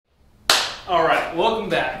All right, welcome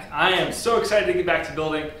back. I am so excited to get back to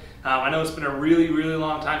building. I know it's been a really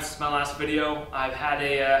long time since my last video. I've had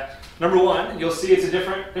a, number one, you'll see it's a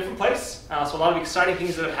different place. So a lot of exciting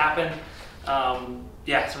things that have happened.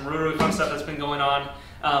 Yeah, some really fun stuff that's been going on.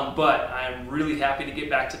 But I'm really happy to get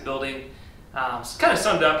back to building. It's kind of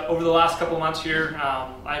summed up over the last couple of months here.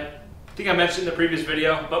 I think I mentioned in the previous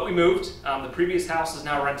video, but we moved. The previous house is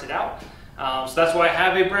now rented out. So that's why I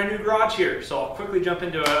have a brand new garage here. So I'll quickly jump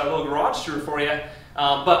into a little garage tour for you.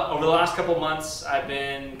 But over the last couple of months, I've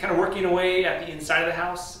been kind of working away at the inside of the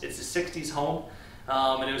house. It's a 60s home.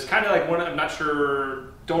 And it was kind of like one, I'm not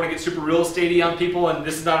sure, don't want to get super real estate-y on people, and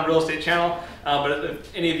this is not a real estate channel, but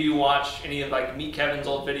if any of you watch any of like Meet Kevin's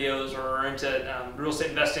old videos or are into real estate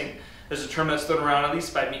investing, there's a term that's thrown around, at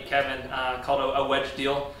least by Meet Kevin, called a wedge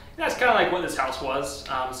deal. And that's kind of like what this house was.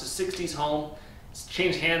 It's a 60s home. It's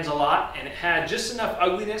changed hands a lot, and it had just enough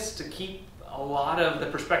ugliness to keep a lot of the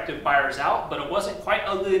prospective buyers out, but it wasn't quite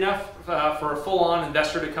ugly enough for a full-on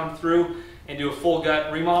investor to come through and do a full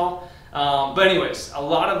gut remodel. But anyways, a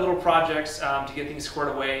lot of little projects to get things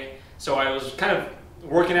squared away. So I was kind of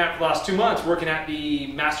working at, for the last 2 months, working at the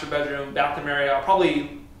master bedroom, bathroom area. I'll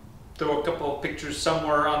probably throw a couple of pictures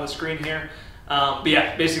somewhere on the screen here. But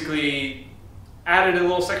yeah, basically added a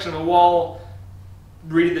little section of the wall,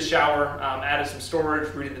 redid the shower, added some storage,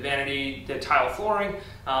 redid the vanity, did tile flooring,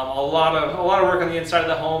 a lot of work on the inside of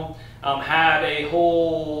the home. Had a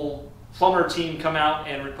whole plumber team come out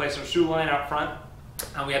and replace our sewer line out front.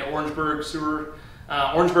 We had Orangeburg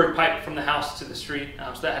pipe from the house to the street,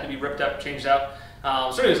 so that had to be ripped up, changed out.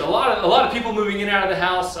 So anyways, a lot of people moving in and out of the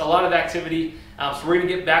house, a lot of activity. So we're gonna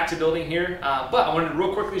get back to building here, but I wanted to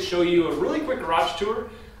real quickly show you a really quick garage tour.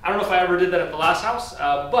 I don't know if I ever did that at the last house,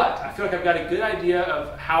 but I feel like I've got a good idea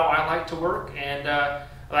of how I like to work, and I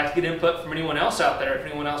like to get input from anyone else out there if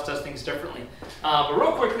anyone else does things differently. But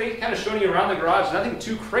real quickly, kind of showing you around the garage, nothing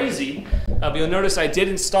too crazy. But you'll notice I did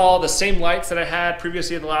install the same lights that I had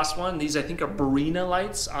previously at the last one. These I think are Barina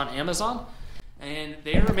lights on Amazon, and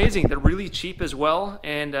they are amazing. They're really cheap as well,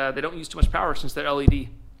 and they don't use too much power since they're LED.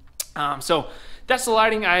 So that's the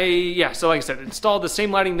lighting. So like I said, installed the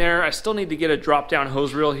same lighting there. I still need to get a drop down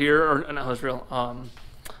hose reel here, or not hose reel,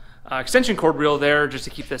 extension cord reel there, just to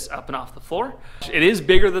keep this up and off the floor. It is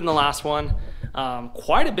bigger than the last one,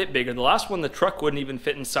 quite a bit bigger. The last one the truck wouldn't even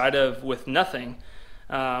fit inside of with nothing.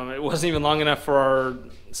 It wasn't even long enough for our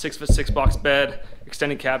 6'6" box bed,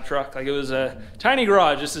 extended cab truck. Like, it was a tiny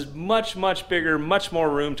garage. This is much bigger, much more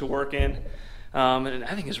room to work in. And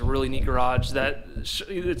I think it's a really neat garage. That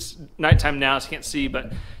it's nighttime now, so you can't see,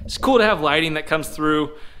 but it's cool to have lighting that comes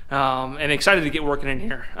through, and excited to get working in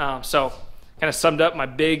here. So kind of summed up my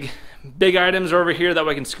big items are over here, that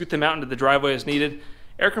way I can scoot them out into the driveway as needed.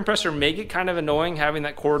 Air compressor may get kind of annoying having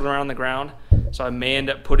that cord around the ground, so I may end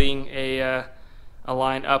up putting a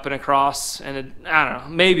line up and across, and I don't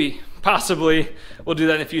know, maybe, possibly we'll do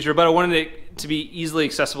that in the future, but I wanted it to be easily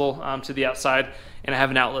accessible to the outside, and I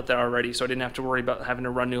have an outlet there already, so I didn't have to worry about having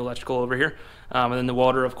to run new electrical over here. And then the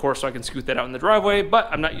water, of course, so I can scoot that out in the driveway, but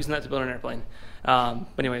I'm not using that to build an airplane. But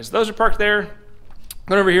anyways, those are parked there.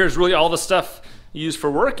 Then over here is really all the stuff used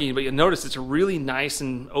for working, but you'll notice it's a really nice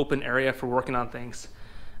and open area for working on things.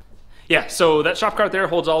 Yeah, so that shop cart there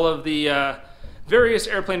holds all of the various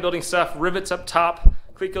airplane building stuff, rivets up top,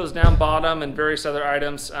 Clecos down bottom, and various other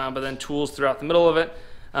items, but then tools throughout the middle of it.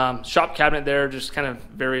 Shop cabinet there, just kind of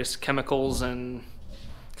various chemicals and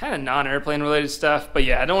kind of non-airplane related stuff. But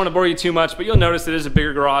yeah, I don't want to bore you too much, but you'll notice it is a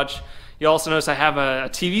bigger garage. You'll also notice I have a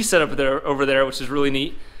TV set up over there, which is really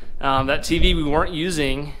neat. That TV we weren't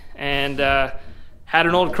using, and had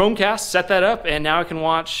an old Chromecast, set that up, and now I can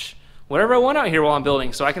watch whatever I want out here while I'm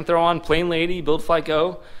building. So I can throw on Plane Lady, Build Fly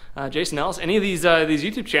Go, Jason Ellis, any of these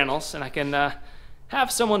YouTube channels, and I can have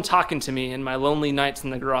someone talking to me in my lonely nights in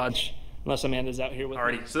the garage, unless Amanda's out here with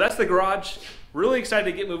me. So that's the garage. Really excited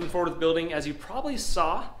to get moving forward with building. As you probably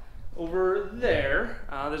saw over there,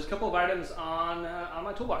 there's a couple of items on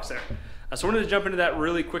my toolbox there. So I wanted to jump into that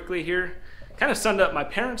really quickly here. Kind of summed up, my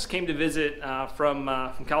parents came to visit from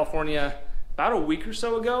California about a week or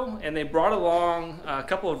so ago, and they brought along a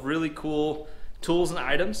couple of really cool tools and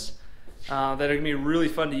items that are gonna be really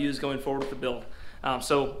fun to use going forward with the build.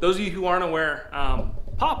 So those of you who aren't aware,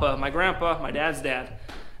 Papa, my grandpa, my dad's dad,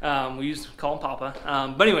 we used to call him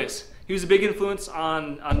Papa. But anyways, he was a big influence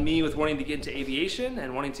on me with wanting to get into aviation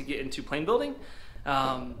and wanting to get into plane building.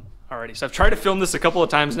 Alrighty, so I've tried to film this a couple of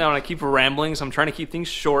times now, and I keep rambling, so I'm trying to keep things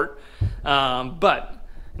short. But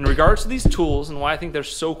in regards to these tools and why I think they're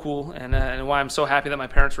so cool, and why I'm so happy that my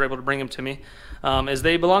parents were able to bring them to me, is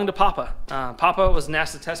they belong to Papa. Papa was a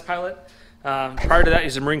NASA test pilot Prior to that,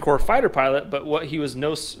 he's a Marine Corps fighter pilot, but what he was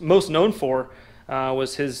most known for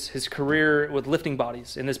was his career with lifting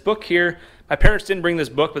bodies. In this book here, my parents didn't bring this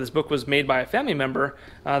book, but this book was made by a family member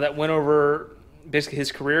that went over basically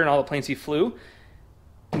his career and all the planes he flew.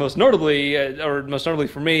 Most notably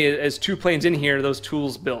for me, is 2 planes in here those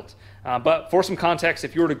tools built. But for some context,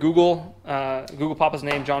 if you were to Google Papa's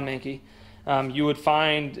name, John Manke, you would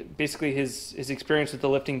find basically his experience with the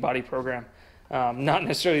lifting body program. Not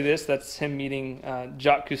necessarily this, that's him meeting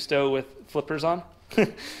Jacques Cousteau with flippers on.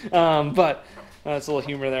 But that's a little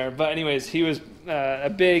humor there. But anyways, he was a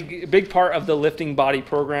big part of the lifting body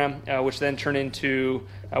program, which then turned into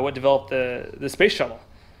what developed the space shuttle.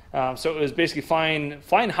 So it was basically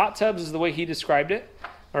flying hot tubs is the way he described it,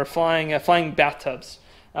 or flying bathtubs.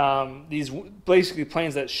 These basically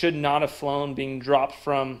planes that should not have flown being dropped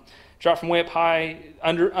from way up high,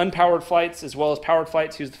 under unpowered flights as well as powered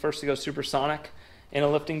flights. He was the first to go supersonic in a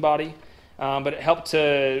lifting body, but it helped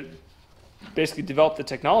to basically develop the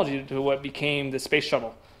technology to what became the space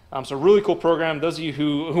shuttle. So really cool program. Those of you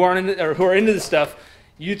who are into this stuff,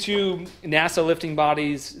 YouTube, NASA lifting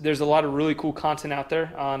bodies. There's a lot of really cool content out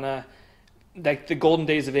there on like the golden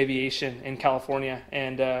days of aviation in California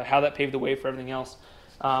and how that paved the way for everything else.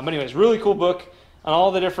 But anyways, really cool book on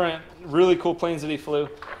all the different really cool planes that he flew.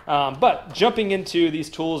 But jumping into these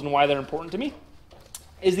tools and why they're important to me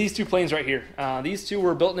is these 2 planes right here. These 2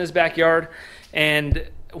 were built in his backyard, and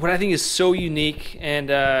what I think is so unique and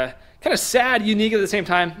kind of sad unique at the same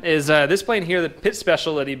time is this plane here, the Pit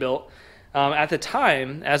Special that he built. At the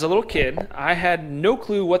time, as a little kid, I had no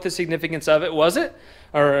clue what the significance of it was,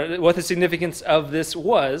 or what the significance of this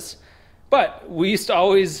was. But we used to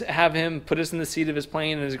always have him put us in the seat of his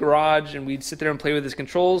plane in his garage, and we'd sit there and play with his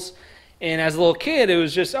controls. And as a little kid, it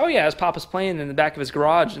was just, oh yeah, it's Papa's plane in the back of his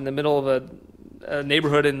garage in the middle of a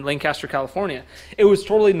neighborhood in Lancaster, California. It was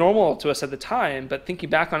totally normal to us at the time, but thinking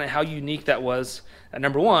back on it, how unique that was.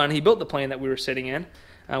 Number 1, he built the plane that we were sitting in,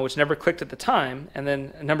 which never clicked at the time. And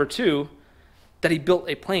then number 2, that he built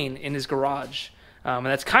a plane in his garage. And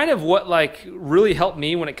that's kind of what really helped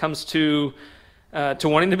me when it comes to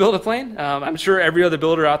wanting to build a plane. I'm sure every other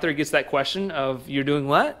builder out there gets that question of, you're doing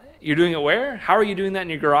what? You're doing it where? How are you doing that in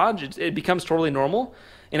your garage? It becomes totally normal.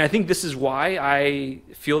 And I think this is why I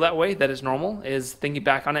feel that way, that it's normal, is thinking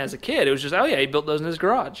back on it as a kid. It was just, oh yeah, he built those in his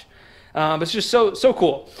garage. But it's just so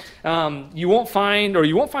cool. You won't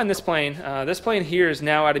find this plane. This plane here is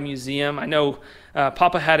now at a museum. I know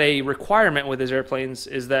Papa had a requirement with his airplanes,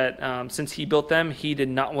 is that since he built them, he did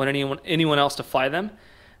not want anyone else to fly them.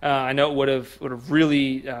 I know it would have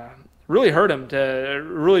really hurt him, to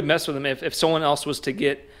really mess with him if someone else was to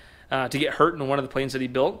get hurt in one of the planes that he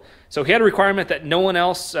built. So he had a requirement that no one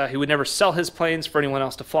else, he would never sell his planes for anyone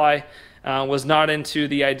else to fly. Was not into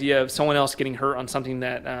the idea of someone else getting hurt on something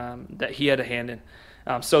that he had a hand in.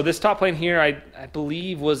 So this top plane here, I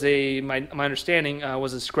believe was my understanding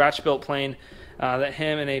was a scratch-built plane that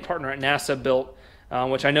him and a partner at NASA built,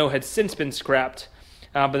 which I know had since been scrapped.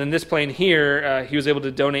 But then this plane here, he was able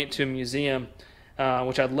to donate to a museum,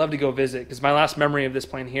 which I'd love to go visit, because my last memory of this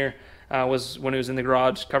plane here was when it was in the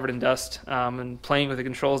garage covered in dust and playing with the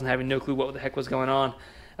controls and having no clue what the heck was going on.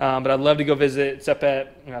 But I'd love to go visit. It's up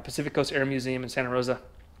at Pacific Coast Air Museum in Santa Rosa.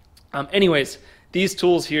 Anyways, these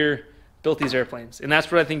tools here built these airplanes, and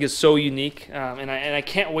that's what I think is so unique. And I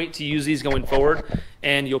can't wait to use these going forward.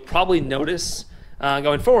 And you'll probably notice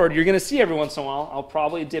going forward, you're going to see every once in a while, I'll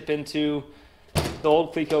probably dip into the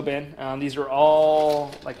old Cleco bin. These are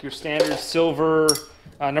all like your standard silver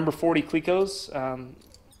number 40 Clecos,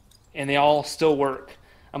 and they all still work.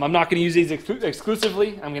 I'm not going to use these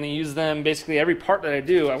exclusively. I'm going to use them basically every part that I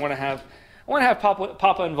do. I want to have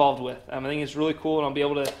Papa involved with. I think it's really cool, and I'll be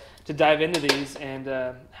able to dive into these and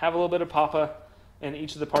have a little bit of Papa in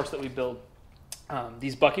each of the parts that we build.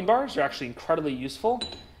 These bucking bars are actually incredibly useful,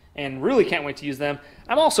 and really can't wait to use them.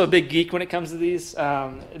 I'm also a big geek when it comes to these.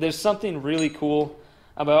 There's something really cool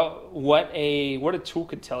about what a tool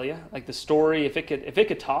could tell you, like the story. If it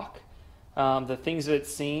could talk. The things that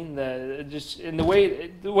it's seen, the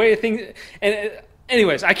way things. And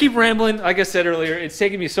anyways, I keep rambling. Like I said earlier, it's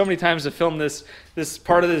taken me so many times to film this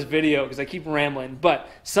part of this video because I keep rambling. But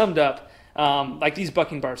summed up, like these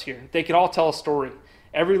bucking bars here, they could all tell a story.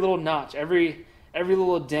 Every little notch, every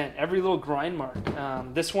little dent, every little grind mark.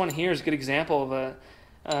 This one here is a good example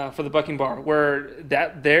of for the bucking bar, where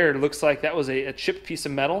that there looks like that was a chipped piece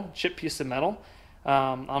of metal.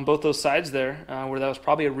 On both those sides there, where that was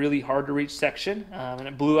probably a really hard to reach section, and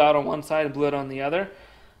it blew out on one side and blew out on the other.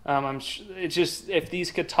 It's just, if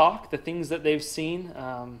these could talk, the things that they've seen,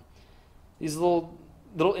 these little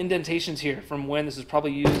indentations here from when this was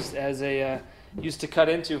probably used as a used to cut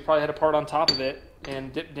into probably had a part on top of it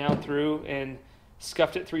and dipped down through and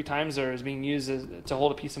scuffed it 3 times there as being used to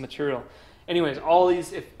hold a piece of material. Anyways,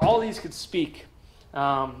 if all these could speak,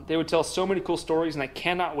 they would tell so many cool stories, and I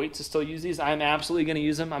cannot wait to still use these. I'm absolutely going to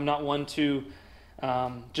use them. I'm not one to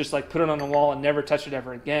just like put it on the wall and never touch it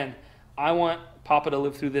ever again. I want Papa to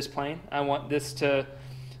live through this plane. I want this to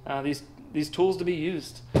these tools to be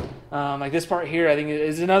used. Like this part here, I think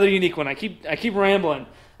is another unique one. I keep rambling,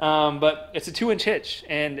 but it's a 2-inch hitch,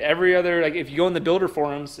 and every other, like if you go in the builder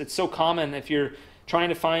forums, it's so common if you're trying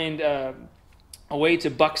to find a way to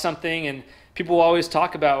buck something, and people will always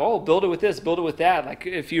talk about, oh, build it with this, build it with that. Like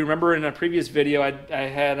if you remember in a previous video, I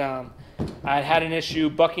had an issue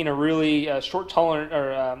bucking a really short tolerant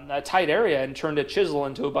or a tight area and turned a chisel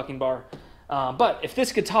into a bucking bar. But if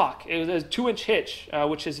this could talk, it was a 2-inch hitch,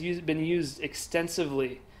 which has been used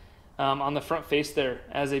extensively on the front face there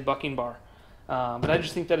as a bucking bar. But I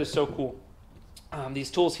just think that is so cool.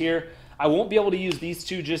 These tools here, I won't be able to use these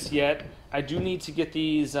 2 just yet. I do need to get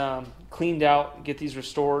these cleaned out, get these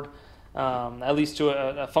restored, at least to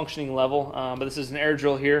a functioning level. But this is an air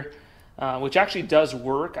drill here, which actually does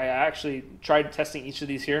work. I actually tried testing each of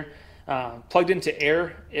these here. Plugged into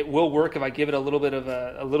air, it will work if I give it a little bit of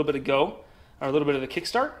a go, or a little bit of a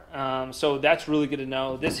kickstart. So that's really good to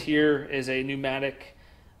know. This here is a pneumatic,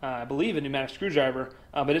 I believe a pneumatic screwdriver,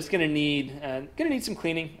 but it's going to need some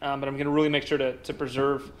cleaning. But I'm going to really make sure to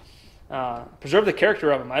preserve the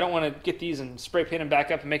character of them. I don't want to get these and spray paint them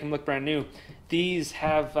back up and make them look brand new. These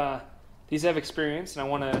have experience, and I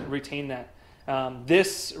want to retain that.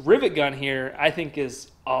 This rivet gun here, I think,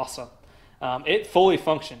 is awesome. It fully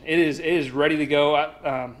functioned. It is ready to go.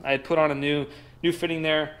 I had put on a new fitting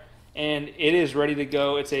there, and it is ready to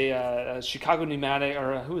go. It's a Chicago pneumatic,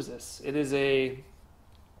 or who is this? It is I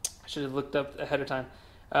should have looked up ahead of time.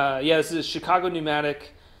 Yeah, this is a Chicago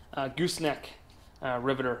pneumatic gooseneck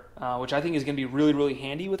riveter, which I think is going to be really, really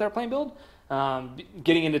handy with our plane build.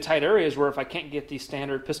 Getting into tight areas where if I can't get the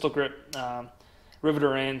standard pistol grip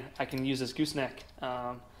riveter in, I can use this gooseneck.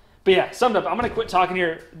 But yeah, summed up, I'm going to quit talking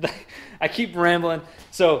here. I keep rambling.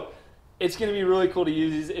 So it's going to be really cool to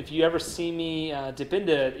use these. If you ever see me dip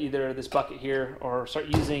into either this bucket here or start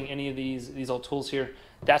using any of these old tools here,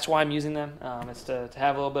 that's why I'm using them. It's to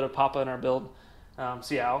have a little bit of Papa in our build.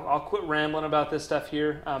 So yeah, I'll quit rambling about this stuff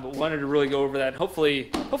here, but wanted to really go over that.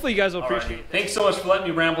 Hopefully you guys will appreciate it. Thanks so much for letting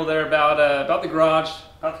me ramble there about the garage,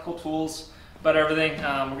 about the cool tools, about everything.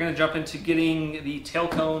 We're going to jump into getting the tail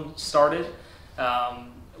cone started.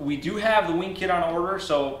 We do have the wing kit on order,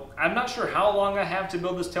 so I'm not sure how long I have to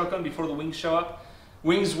build this tail cone before the wings show up.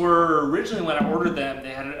 Wings were originally, when I ordered them, they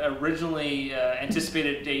had an originally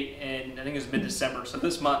anticipated date in, I think it was mid-December, so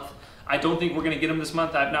this month. I don't think we're going to get them this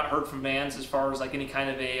month. I've not heard from Vans as far as like any kind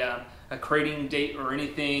of a crating date or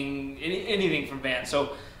anything from Vans.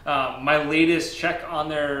 So my latest check on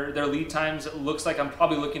their lead times, it looks like I'm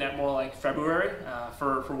probably looking at more like February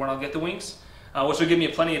for when I'll get the wings, which will give me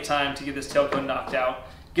plenty of time to get this tail cone knocked out,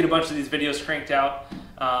 get a bunch of these videos cranked out,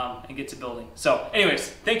 and get to building. So anyways,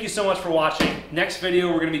 thank you so much for watching. Next video,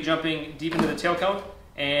 we're going to be jumping deep into the tail cone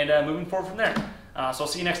and moving forward from there. So I'll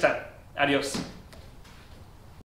see you next time. Adios.